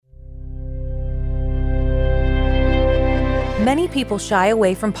Many people shy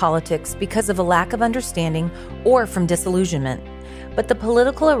away from politics because of a lack of understanding or from disillusionment. But the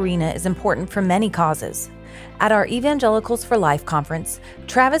political arena is important for many causes. At our Evangelicals for Life conference,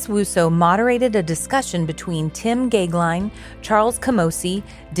 Travis Wuso moderated a discussion between Tim Gagline, Charles Camosy,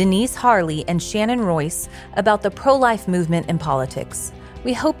 Denise Harley, and Shannon Royce about the pro-life movement in politics.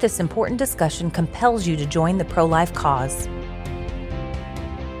 We hope this important discussion compels you to join the pro-life cause.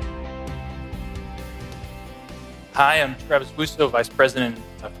 Hi, I'm Travis Wuso, Vice President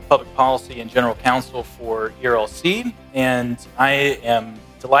of Public Policy and General Counsel for ERLC, and I am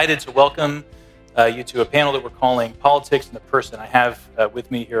delighted to welcome you to a panel that we're calling Politics and the Person. I have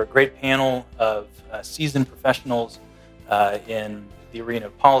with me here a great panel of seasoned professionals in the arena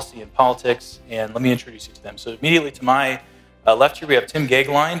of policy and politics, and let me introduce you to them. So immediately to my left here, we have Tim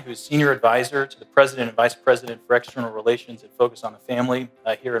Gagline, who's Senior Advisor to the President and Vice President for External Relations at Focus on the Family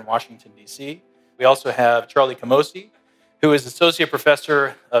here in Washington, D.C. We also have Charlie Camosy, who is Associate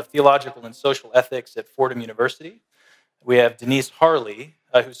Professor of Theological and Social Ethics at Fordham University. We have Denise Harley,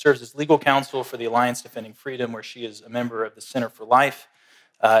 who serves as legal counsel for the Alliance Defending Freedom, where she is a member of the Center for Life,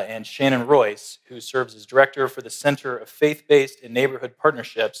 and Shannon Royce, who serves as Director for the Center of Faith-Based and Neighborhood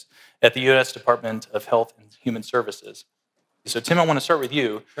Partnerships at the U.S. Department of Health and Human Services. So, Tim, I want to start with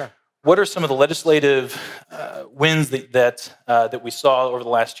you. Sure. What are some of the legislative wins that we saw over the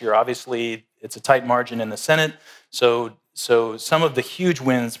last year? Obviously, it's a tight margin in the Senate, so some of the huge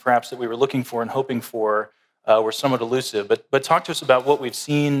wins, perhaps, that we were looking for and hoping for were somewhat elusive. But talk to us about what we've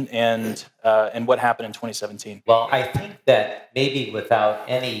seen and what happened in 2017. Well, I think that maybe without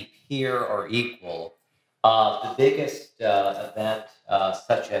any peer or equal, the biggest event,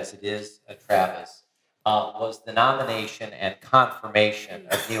 such as it is, Travis, was the nomination and confirmation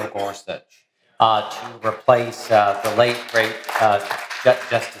of Neil Gorsuch to replace the late, great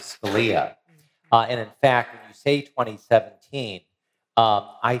Justice Scalia. And in fact, when you say 2017,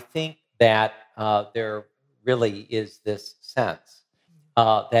 I think that there really is this sense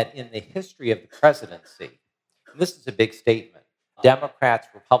that in the history of the presidency, and this is a big statement, Democrats,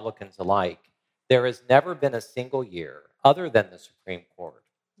 Republicans alike, there has never been a single year, other than the Supreme Court,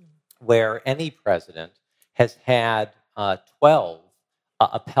 where any president has had 12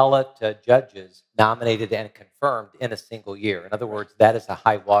 appellate judges nominated and confirmed in a single year. In other words, that is a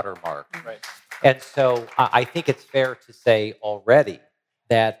high water mark. Right. And so I think it's fair to say already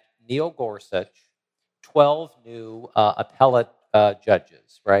that Neil Gorsuch, 12 new appellate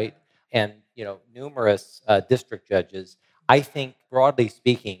judges, right, and numerous district judges, I think, broadly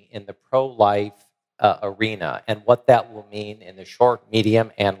speaking, in the pro-life arena and what that will mean in the short,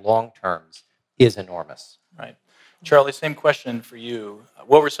 medium, and long terms is enormous. Right. Charlie, same question for you.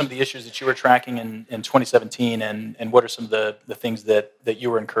 What were some of the issues that you were tracking in 2017, and what are some of the things that you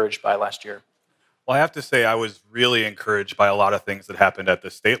were encouraged by last year? Well, I have to say I was really encouraged by a lot of things that happened at the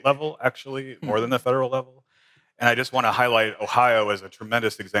state level, actually, more than the federal level. And I just want to highlight Ohio as a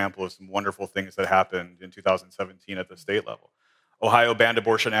tremendous example of some wonderful things that happened in 2017 at the state level. Ohio banned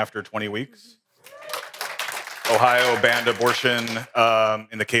abortion after 20 weeks. Ohio banned abortion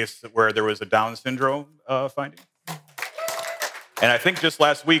in the case where there was a Down syndrome finding. And I think just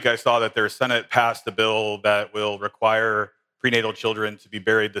last week I saw that their Senate passed a bill that will require prenatal children to be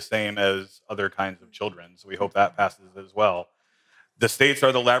buried the same as other kinds of children. So we hope that passes as well. The states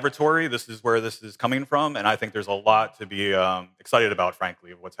are the laboratory. This is where this is coming from. And I think there's a lot to be excited about,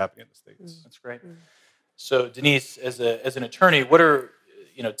 frankly, of what's happening in the states. That's great. So Denise, as an attorney, what are,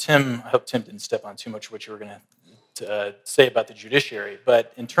 Tim, I hope Tim didn't step on too much of what you were going to say about the judiciary.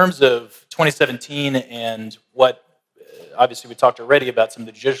 But in terms of 2017 and what, obviously we talked already about some of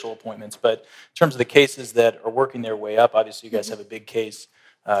the judicial appointments, but in terms of the cases that are working their way up, obviously you guys have a big case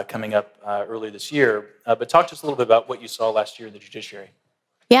coming up early this year. But talk to us a little bit about what you saw last year in the judiciary.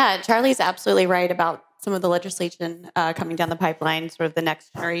 Yeah, Charlie's absolutely right about some of the legislation coming down the pipeline, sort of the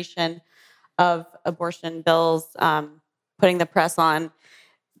next generation of abortion bills, putting the press on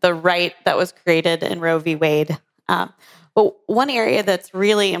the right that was created in Roe v. Wade. But one area that's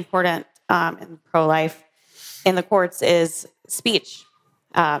really important in pro-life in the courts is speech.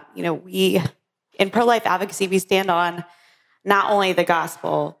 We, in pro-life advocacy, we stand on not only the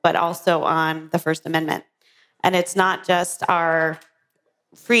gospel, but also on the First Amendment. And it's not just our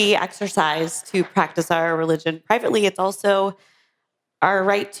free exercise to practice our religion privately, it's also our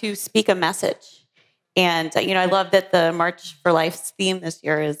right to speak a message. And, I love that the March for Life's theme this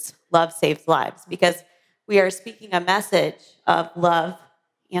year is Love Saves Lives, because we are speaking a message of love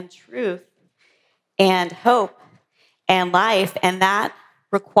and truth and hope and life, and that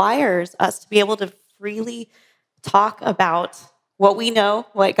requires us to be able to freely talk about what we know,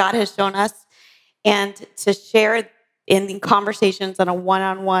 what God has shown us, and to share in the conversations on a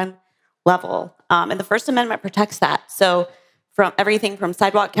one-on-one level. And the First Amendment protects that. So from everything from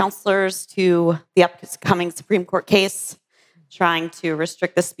sidewalk counselors to the upcoming Supreme Court case trying to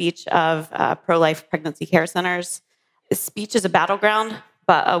restrict the speech of pro-life pregnancy care centers. Speech is a battleground,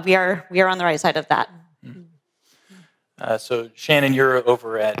 but we are on the right side of that. So Shannon, you're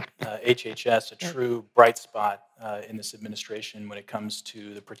over at HHS, a true bright spot in this administration when it comes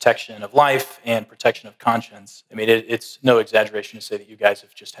to the protection of life and protection of conscience. I mean, it's no exaggeration to say that you guys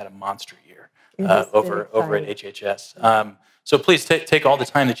have just had a monster year over at HHS. So please take all the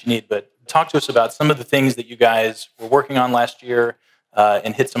time that you need, but talk to us about some of the things that you guys were working on last year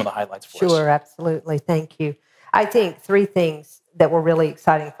and hit some of the highlights for us. Sure, absolutely. Thank you. I think three things that were really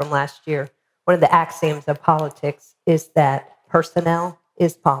exciting from last year. One of the axioms of politics is that personnel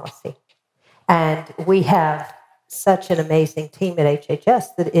is policy. And we have such an amazing team at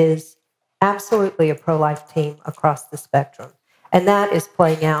HHS that is absolutely a pro-life team across the spectrum. And that is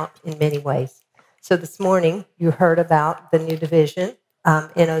playing out in many ways. So this morning, you heard about the new division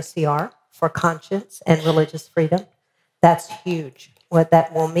in OCR for conscience and religious freedom. That's huge. What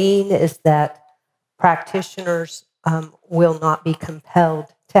that will mean is that practitioners will not be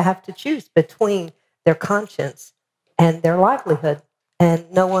compelled to have to choose between their conscience and their livelihood.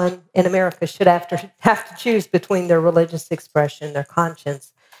 And no one in America should have to choose between their religious expression, their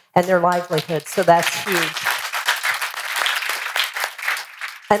conscience, and their livelihood. So that's huge.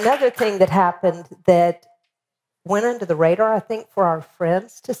 Another thing that happened that went under the radar, I think, for our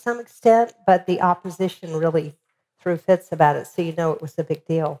friends to some extent, but the opposition really threw fits about it, so you know it was a big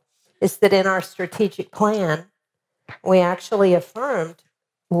deal, is that in our strategic plan, we actually affirmed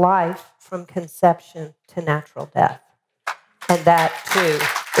life from conception to natural death. And that,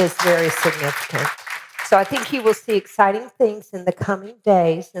 too, is very significant. So I think you will see exciting things in the coming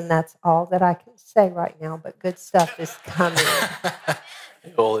days, and that's all that I can say right now, but good stuff is coming. The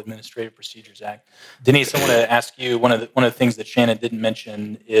whole Administrative Procedures Act. Denise, I want to ask you, one of the things that Shannon didn't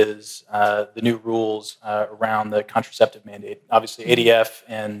mention is the new rules around the contraceptive mandate. Obviously, ADF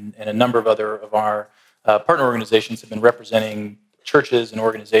and a number of other of our partner organizations have been representing churches and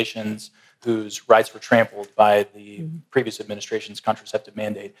organizations whose rights were trampled by the previous administration's contraceptive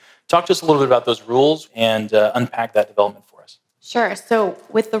mandate. Talk to us a little bit about those rules and unpack that development for us. Sure. So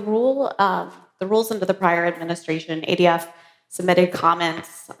with the rules under the prior administration, ADF submitted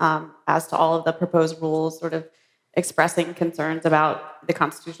comments as to all of the proposed rules, sort of expressing concerns about the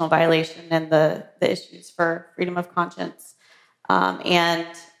constitutional violation and the issues for freedom of conscience, and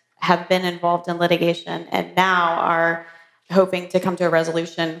have been involved in litigation and now are hoping to come to a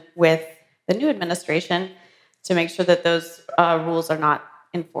resolution with the new administration to make sure that those rules are not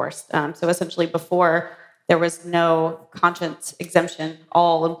enforced. So essentially, before there was no conscience exemption,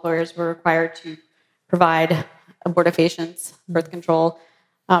 all employers were required to provide abortifacients, birth control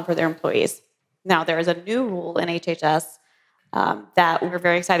for their employees. Now, there is a new rule in HHS that we're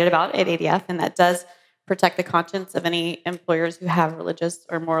very excited about at ADF, and that does protect the conscience of any employers who have religious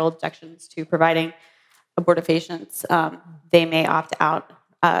or moral objections to providing abortifacients. They may opt out.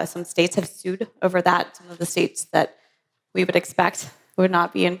 Some states have sued over that. Some of the states that we would expect would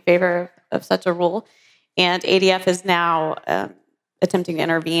not be in favor of such a rule. And ADF is now attempting to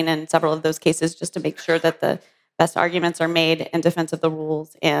intervene in several of those cases just to make sure that the best arguments are made in defense of the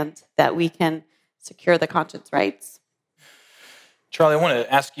rules and that we can secure the conscience rights. Charlie, I want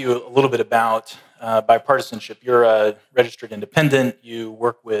to ask you a little bit about bipartisanship. You're a registered independent. You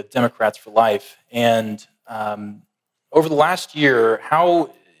work with Democrats for Life. And over the last year,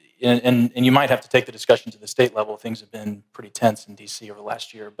 how, and you might have to take the discussion to the state level, things have been pretty tense in D.C. over the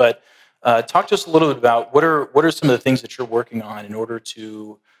last year, but talk to us a little bit about what are some of the things that you're working on in order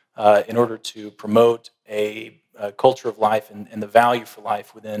to promote a culture of life and the value for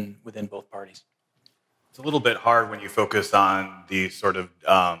life within both parties. It's a little bit hard when you focus on the sort of,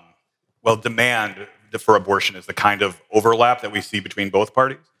 demand for abortion is the kind of overlap that we see between both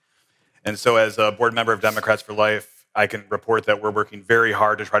parties. And so as a board member of Democrats for Life, I can report that we're working very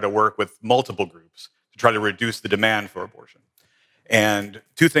hard to try to work with multiple groups to try to reduce the demand for abortion. And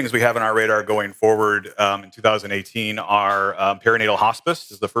two things we have on our radar going forward in 2018 are perinatal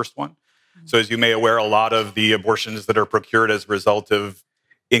hospice is the first one. So as you may be aware, a lot of the abortions that are procured as a result of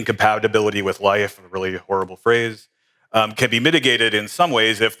incompatibility with life, a really horrible phrase, can be mitigated in some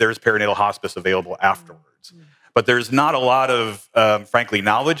ways if there's perinatal hospice available afterwards. But there's not a lot of, frankly,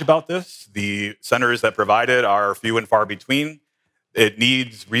 knowledge about this. The centers that provide it are few and far between. It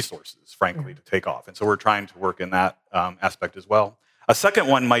needs resources, frankly, to take off. And so we're trying to work in that aspect as well. A second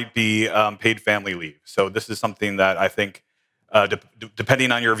one might be paid family leave. So this is something that I think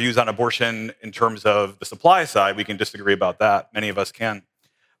Depending on your views on abortion in terms of the supply side, we can disagree about that. Many of us can.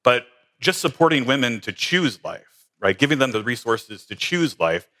 But just supporting women to choose life, right, giving them the resources to choose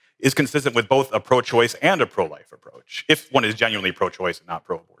life is consistent with both a pro-choice and a pro-life approach, if one is genuinely pro-choice and not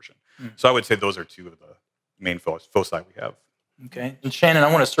pro-abortion. So I would say those are two of the main foci we have. Okay. And Shannon,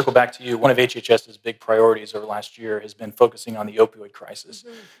 I want to circle back to you. One of HHS's big priorities over last year has been focusing on the opioid crisis.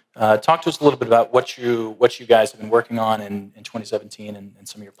 Talk to us a little bit about what you guys have been working on in 2017 and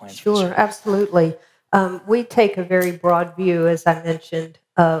some of your plans. Sure, for this year. absolutely. We take a very broad view, as I mentioned,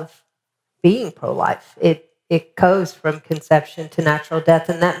 of being pro-life. It goes from conception to natural death,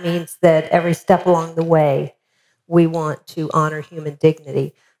 and that means that every step along the way, we want to honor human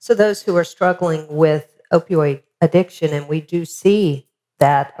dignity. So those who are struggling with opioid addiction, and we do see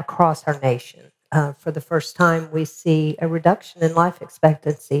that across our nation. For the first time, we see a reduction in life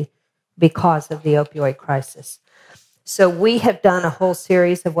expectancy because of the opioid crisis. So we have done a whole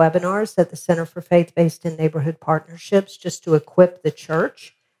series of webinars at the Center for Faith-Based and Neighborhood Partnerships just to equip the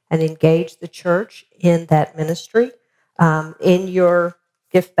church and engage the church in that ministry. In your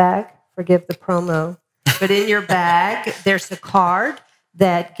gift bag, forgive the promo, but in your bag, there's a card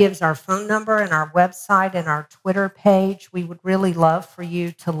that gives our phone number and our website and our Twitter page. We would really love for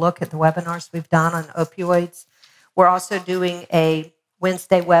you to look at the webinars we've done on opioids. We're also doing a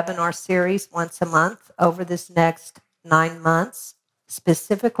Wednesday webinar series once a month over this next 9 months,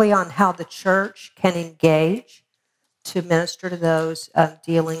 specifically on how the church can engage to minister to those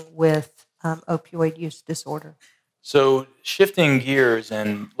dealing with opioid use disorder. So shifting gears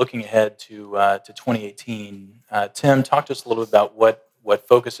and looking ahead to 2018, Tim, talk to us a little bit about what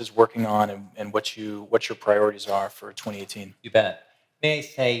Focus is working on and what your priorities are for 2018. You bet. May I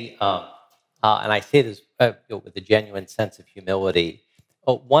say, and I say this with a genuine sense of humility,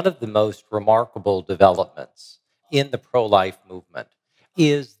 one of the most remarkable developments in the pro-life movement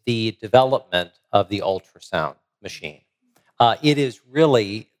is the development of the ultrasound machine. It is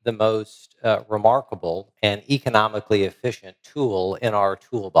really the most remarkable and economically efficient tool in our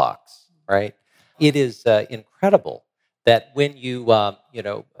toolbox, right? It is incredible that when you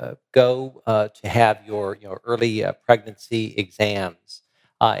go to have your early pregnancy exams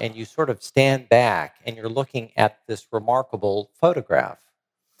and you sort of stand back and you're looking at this remarkable photograph.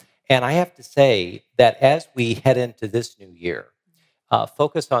 And I have to say that as we head into this new year,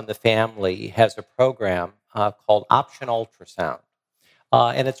 Focus on the Family has a program called Option Ultrasound.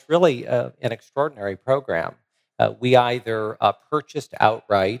 And it's really an extraordinary program. We either purchased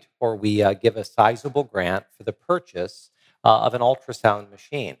outright or we give a sizable grant for the purchase of an ultrasound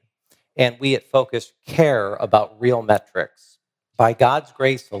machine. And we at Focus care about real metrics. By God's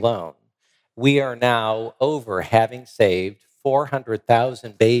grace alone, we are now over having saved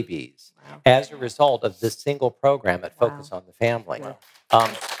 400,000 babies as a result of this single program at Focus on the Family.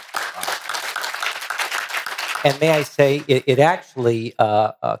 And may I say, it actually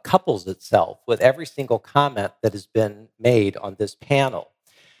couples itself with every single comment that has been made on this panel.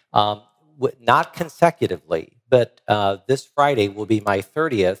 Not consecutively, but this Friday will be my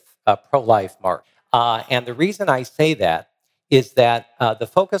 30th pro-life march. And the reason I say that is that the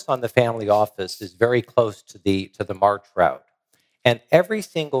Focus on the Family office is very close to the march route. And every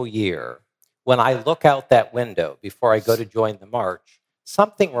single year, when I look out that window before I go to join the march,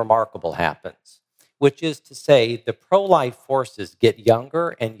 something remarkable happens, which is to say the pro-life forces get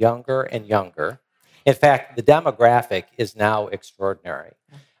younger and younger and younger. In fact, the demographic is now extraordinary.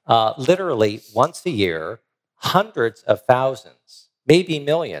 Literally, once a year, hundreds of thousands, maybe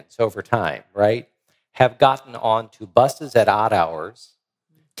millions over time, right, have gotten onto buses at odd hours,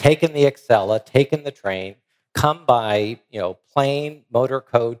 taken the Excella, taken the train, come by, plane, motor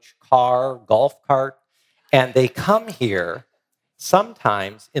coach, car, golf cart, and they come here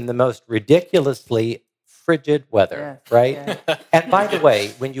sometimes in the most ridiculously frigid weather, right? Yeah. And by the way,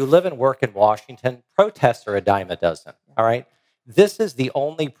 when you live and work in Washington, protests are a dime a dozen, all right? This is the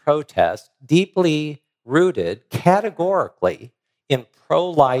only protest deeply rooted categorically in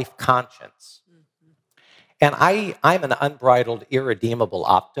pro-life conscience. And I'm an unbridled, irredeemable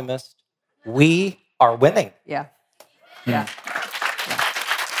optimist. We are winning. Yeah.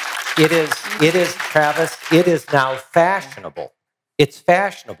 It is, Travis, it is now fashionable. It's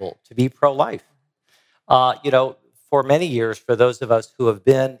fashionable to be pro-life. For many years, for those of us who have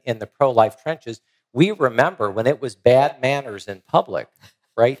been in the pro-life trenches, we remember when it was bad manners in public,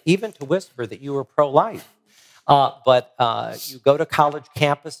 right? Even to whisper that you were pro-life. But you go to college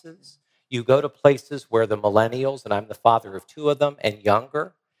campuses, you go to places where the millennials, and I'm the father of two of them, and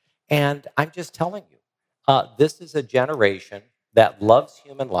younger, and I'm just telling you, this is a generation that loves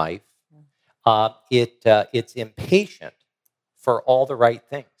human life. It's impatient for all the right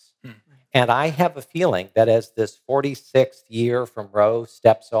things. And I have a feeling that as this 46th year from Roe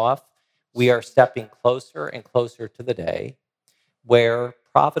steps off, we are stepping closer and closer to the day where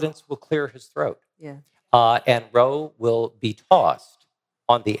Providence will clear his throat. Yeah. And Roe will be tossed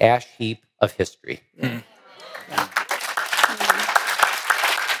on the ash heap of history. Amen.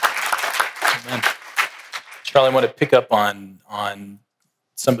 Charlie, I want to pick up on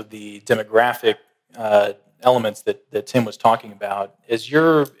some of the demographic elements that Tim was talking about. As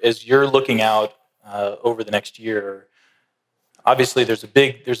you're looking out over the next year, obviously there's a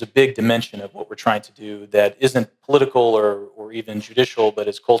big dimension of what we're trying to do that isn't political or even judicial, but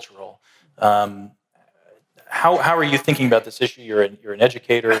is cultural. How are you thinking about this issue? You're an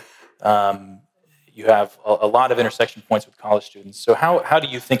educator. You have a lot of intersection points with college students. So how do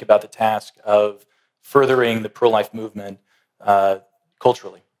you think about the task of furthering the pro-life movement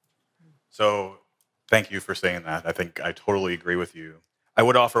culturally? So thank you for saying that. I think I totally agree with you. I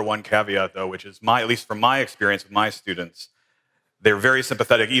would offer one caveat, though, which is at least from my experience with my students, they're very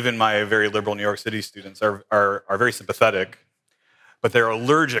sympathetic. Even my very liberal New York City students are very sympathetic, but they're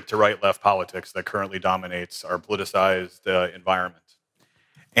allergic to right-left politics that currently dominates our politicized environment.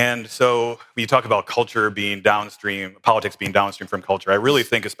 And so when you talk about culture being downstream, politics being downstream from culture, I really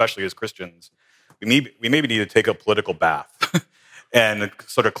think, especially as Christians, we maybe need to take a political bath and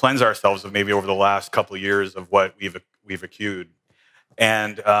sort of cleanse ourselves of maybe over the last couple of years of what we've accrued,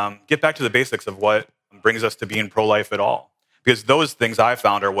 and get back to the basics of what brings us to being pro-life at all. Because those things I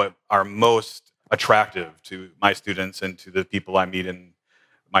found are what are most attractive to my students and to the people I meet in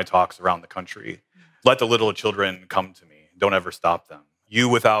my talks around the country. Let the little children come to me. Don't ever stop them. You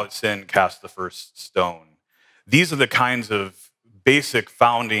without sin cast the first stone. These are the kinds of basic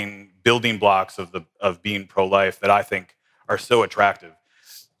founding building blocks of being pro-life that I think are so attractive.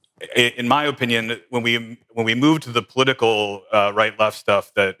 In my opinion, when we move to the political right-left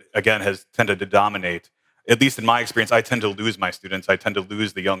stuff that, again, has tended to dominate, at least in my experience, I tend to lose my students. I tend to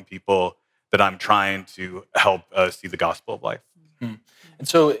lose the young people that I'm trying to help see the gospel of life. Mm-hmm. And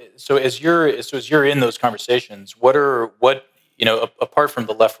so as you're in those conversations, apart from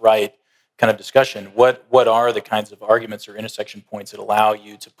the left-right kind of discussion, what are the kinds of arguments or intersection points that allow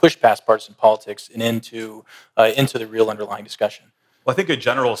you to push past partisan politics and into the real underlying discussion? Well, I think a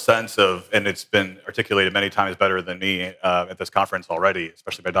general sense of, and it's been articulated many times better than me at this conference already,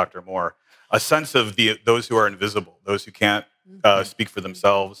 especially by Dr. Moore, a sense of those who are invisible, those who can't speak for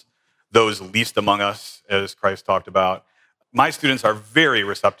themselves, those least among us, as Christ talked about. My students are very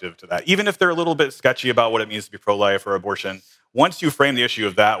receptive to that, even if they're a little bit sketchy about what it means to be pro-life or abortion. Once you frame the issue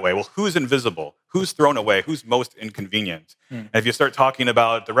of that way, well, who's invisible? Who's thrown away? Who's most inconvenient? And if you start talking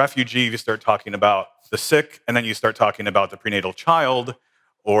about the refugee, you start talking about the sick, and then you start talking about the prenatal child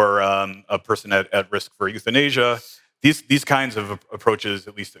or a person at risk for euthanasia, these kinds of approaches,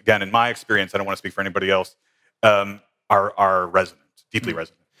 at least again in my experience, I don't want to speak for anybody else, are resonant, deeply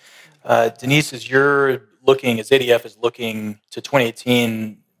resonant. Denise, as ADF is looking to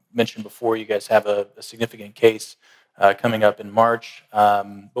 2018, mentioned before, you guys have a significant case coming up in March.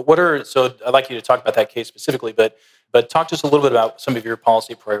 So I'd like you to talk about that case specifically, but talk to us a little bit about some of your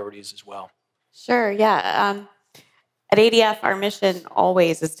policy priorities as well. Sure, yeah. At ADF, our mission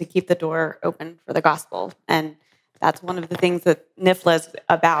always is to keep the door open for the gospel. And that's one of the things that NIFLA is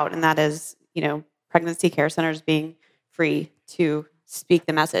about, and that is, pregnancy care centers being free to speak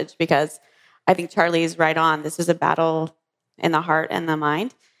the message. Because I think Charlie's right on. This is a battle in the heart and the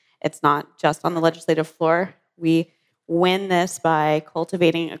mind. It's not just on the legislative floor. We win this by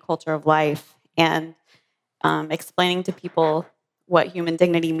cultivating a culture of life and explaining to people what human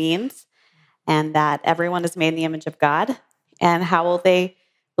dignity means, and that everyone is made in the image of God, and how will they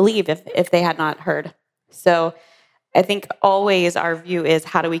believe if they had not heard. So I think always our view is,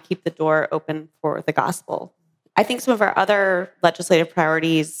 how do we keep the door open for the gospel? I think some of our other legislative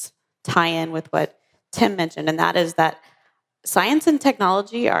priorities tie in with what Tim mentioned, and that is that science and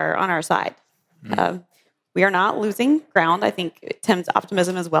technology are on our side. We are not losing ground. I think Tim's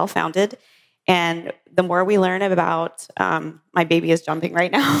optimism is well-founded. And the more we learn about, my baby is jumping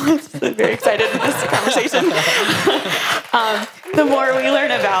right now. I'm very excited in this conversation. The more we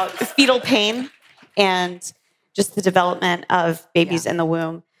learn about fetal pain and just the development of babies in the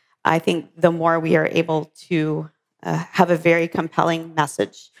womb, I think the more we are able to have a very compelling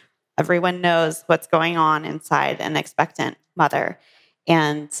message. Everyone knows what's going on inside an expectant mother.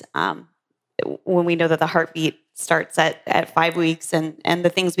 And when we know that the heartbeat starts at 5 weeks, and the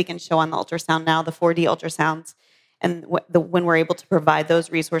things we can show on the ultrasound now, the 4D ultrasounds, and when we're able to provide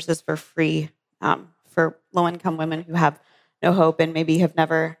those resources for free for low-income women who have no hope and maybe have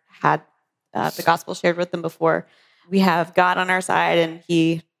never had the gospel shared with them before, we have God on our side, and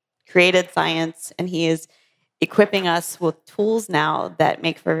He created science, and He is equipping us with tools now that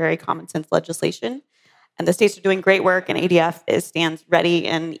make for very common sense legislation. And the states are doing great work, and ADF stands ready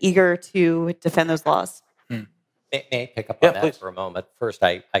and eager to defend those laws. May I pick up on that please. for a moment? First,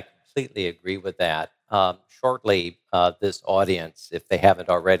 I completely agree with that. Shortly, this audience, if they haven't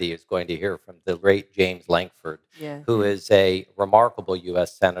already, is going to hear from the great James Lankford, who is a remarkable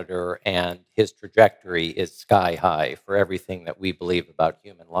U.S. Senator, and his trajectory is sky high for everything that we believe about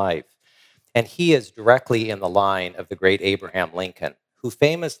human life. And he is directly in the line of the great Abraham Lincoln, who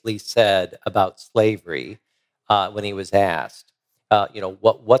famously said about slavery when he was asked,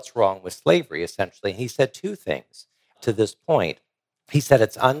 what's wrong with slavery, essentially. And he said two things to this point. He said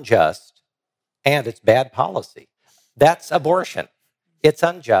it's unjust and it's bad policy. That's abortion. It's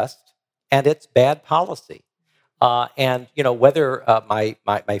unjust and it's bad policy. And whether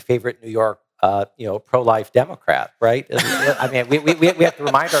my favorite New York pro-life Democrat, right? I mean, we have to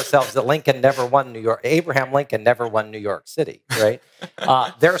remind ourselves that Lincoln never won New York. Abraham Lincoln never won New York City, right?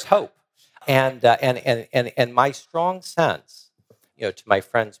 There's hope, and my strong sense, to my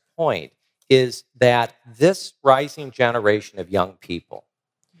friend's point, is that this rising generation of young people,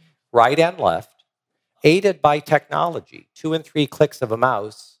 right and left, aided by technology, 2 and 3 clicks of a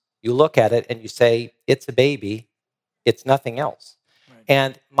mouse, you look at it and you say, it's a baby, it's nothing else. Right.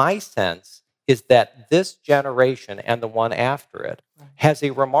 And my sense is that this generation and the one after it has a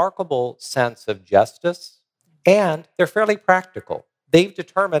remarkable sense of justice, and they're fairly practical. They've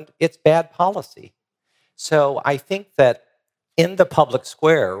determined it's bad policy. So I think that in the public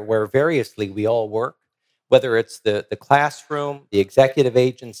square, where variously we all work, whether it's the classroom, the executive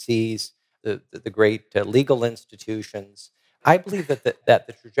agencies, the great legal institutions, I believe that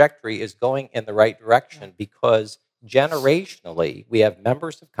the trajectory is going in the right direction, because generationally we have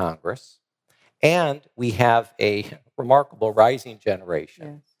members of Congress and we have a remarkable rising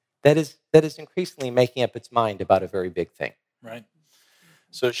generation that is increasingly making up its mind about a very big thing. Right.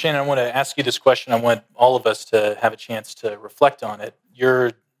 So, Shannon, I want to ask you this question. I want all of us to have a chance to reflect on it.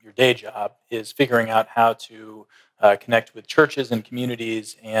 Your day job is figuring out how to connect with churches and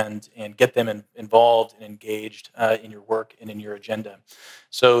communities and get them involved and engaged in your work and in your agenda.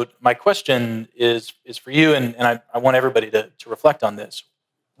 So my question is for you, and I want everybody to reflect on this.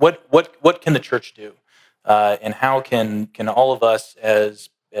 What can the church do? And how can all of us as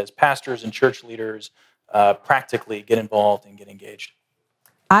pastors and church leaders practically get involved and get engaged?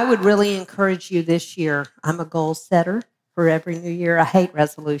 I would really encourage you this year. I'm a goal setter for every new year. I hate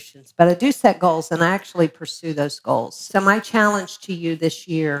resolutions, but I do set goals, and I actually pursue those goals. So my challenge to you this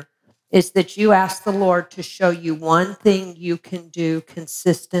year is that you ask the Lord to show you one thing you can do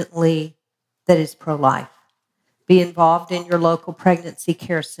consistently that is pro-life. Be involved in your local pregnancy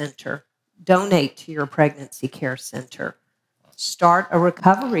care center. Donate to your pregnancy care center. Start a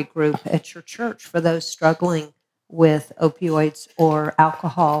recovery group at your church for those struggling with opioids or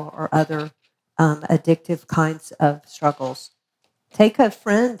alcohol or other addictive kinds of struggles. Take a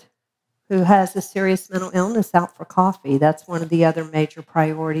friend who has a serious mental illness out for coffee. That's one of the other major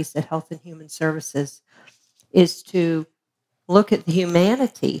priorities at Health and Human Services, is to look at the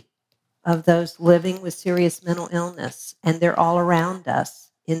humanity of those living with serious mental illness. And they're all around us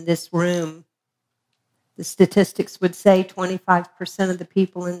in this room. The statistics would say 25% of the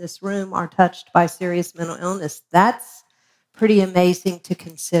people in this room are touched by serious mental illness. That's pretty amazing to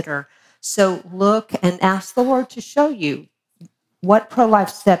consider. So look and ask the Lord to show you what pro-life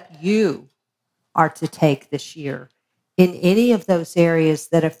step you are to take this year in any of those areas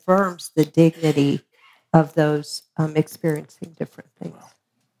that affirms the dignity of those experiencing different things.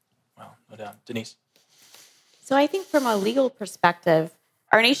 Wow, no doubt. Denise? So I think from a legal perspective,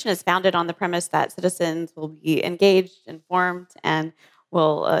 our nation is founded on the premise that citizens will be engaged, informed, and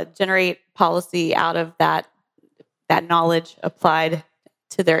will generate policy out of that knowledge applied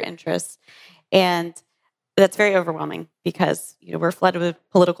to their interests. And that's very overwhelming because we're flooded with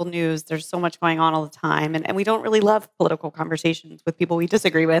political news. There's so much going on all the time. And we don't really love political conversations with people we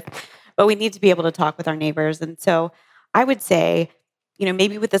disagree with, but we need to be able to talk with our neighbors. And so I would say,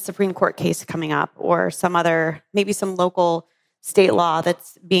 maybe with the Supreme Court case coming up or maybe some local state law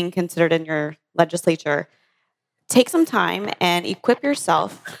that's being considered in your legislature, take some time and equip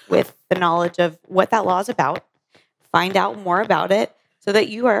yourself with the knowledge of what that law is about, find out more about it so that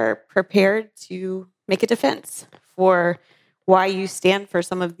you are prepared to make a defense for why you stand for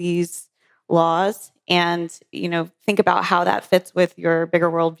some of these laws, and think about how that fits with your bigger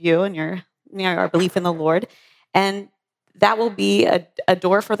worldview and our belief in the Lord. And that will be a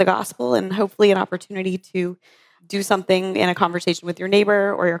door for the gospel and hopefully an opportunity to do something in a conversation with your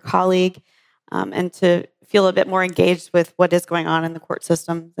neighbor or your colleague and to feel a bit more engaged with what is going on in the court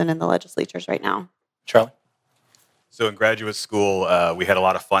systems and in the legislatures right now. Charlie? So in graduate school, we had a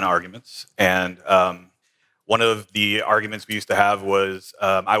lot of fun arguments. And one of the arguments we used to have was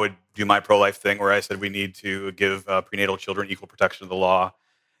I would do my pro-life thing where I said we need to give prenatal children equal protection of the law.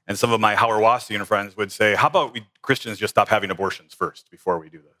 And some of my Hauerwasian friends would say, how about we Christians just stop having abortions first before we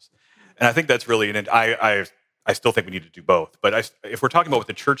do this? And I think that's really, and I still think we need to do both. But if we're talking about what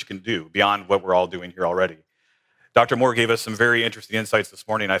the church can do beyond what we're all doing here already, Dr. Moore gave us some very interesting insights this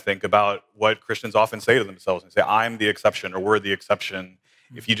morning, I think, about what Christians often say to themselves and say, I'm the exception or we're the exception.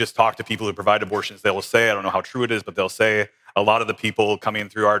 If you just talk to people who provide abortions, they will say, I don't know how true it is, but they'll say a lot of the people coming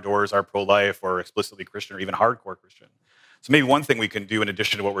through our doors are pro-life or explicitly Christian or even hardcore Christian. So maybe one thing we can do in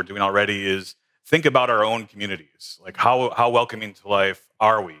addition to what we're doing already is think about our own communities. Like how welcoming to life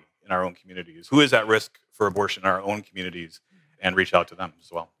are we in our own communities? Who is at risk for abortion in our own communities? And reach out to them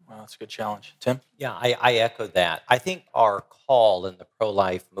as well. Wow, that's a good challenge. Tim? Yeah, I echo that. I think our call in the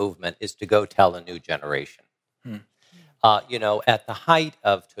pro-life movement is to go tell a new generation. At the height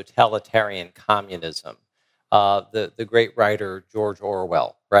of totalitarian communism, the great writer George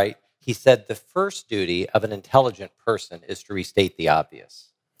Orwell, right? He said the first duty of an intelligent person is to restate the obvious.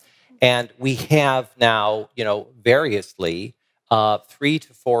 And we have now, variously 3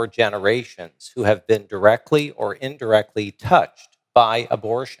 to 4 generations who have been directly or indirectly touched by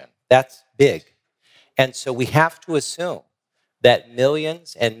abortion. That's big. And so we have to assume that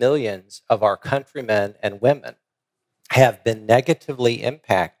millions and millions of our countrymen and women have been negatively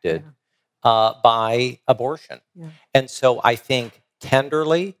impacted by abortion. Yeah. And so I think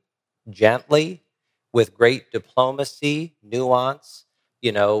tenderly, gently, with great diplomacy, nuance,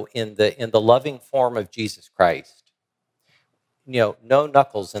 in the loving form of Jesus Christ, no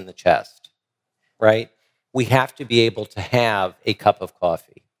knuckles in the chest, right? We have to be able to have a cup of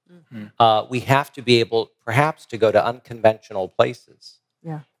coffee. Mm-hmm. We have to be able, perhaps, to go to unconventional places.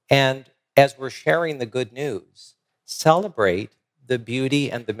 Yeah. And as we're sharing the good news, celebrate the beauty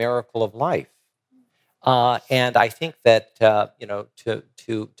and the miracle of life. And I think that, to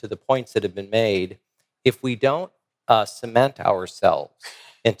the points that have been made, if we don't cement ourselves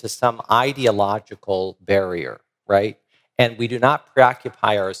into some ideological barrier, right? And we do not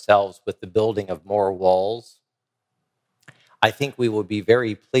preoccupy ourselves with the building of more walls, I think we will be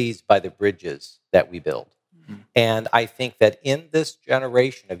very pleased by the bridges that we build. Mm-hmm. And I think that in this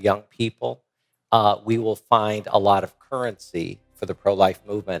generation of young people, we will find a lot of currency for the pro-life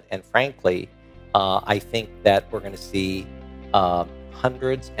movement. And frankly, I think that we're going to see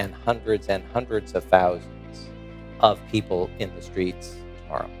hundreds and hundreds and hundreds of thousands of people in the streets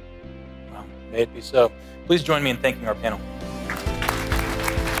tomorrow. Wow, may it be so. Please join me in thanking our panel.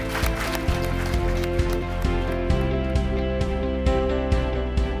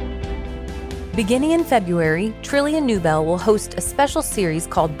 Beginning in February, Trillian Newbell will host a special series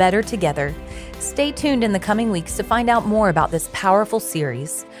called Better Together. Stay tuned in the coming weeks to find out more about this powerful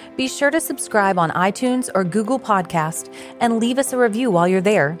series. Be sure to subscribe on iTunes or Google Podcast and leave us a review while you're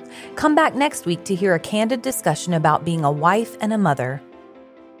there. Come back next week to hear a candid discussion about being a wife and a mother.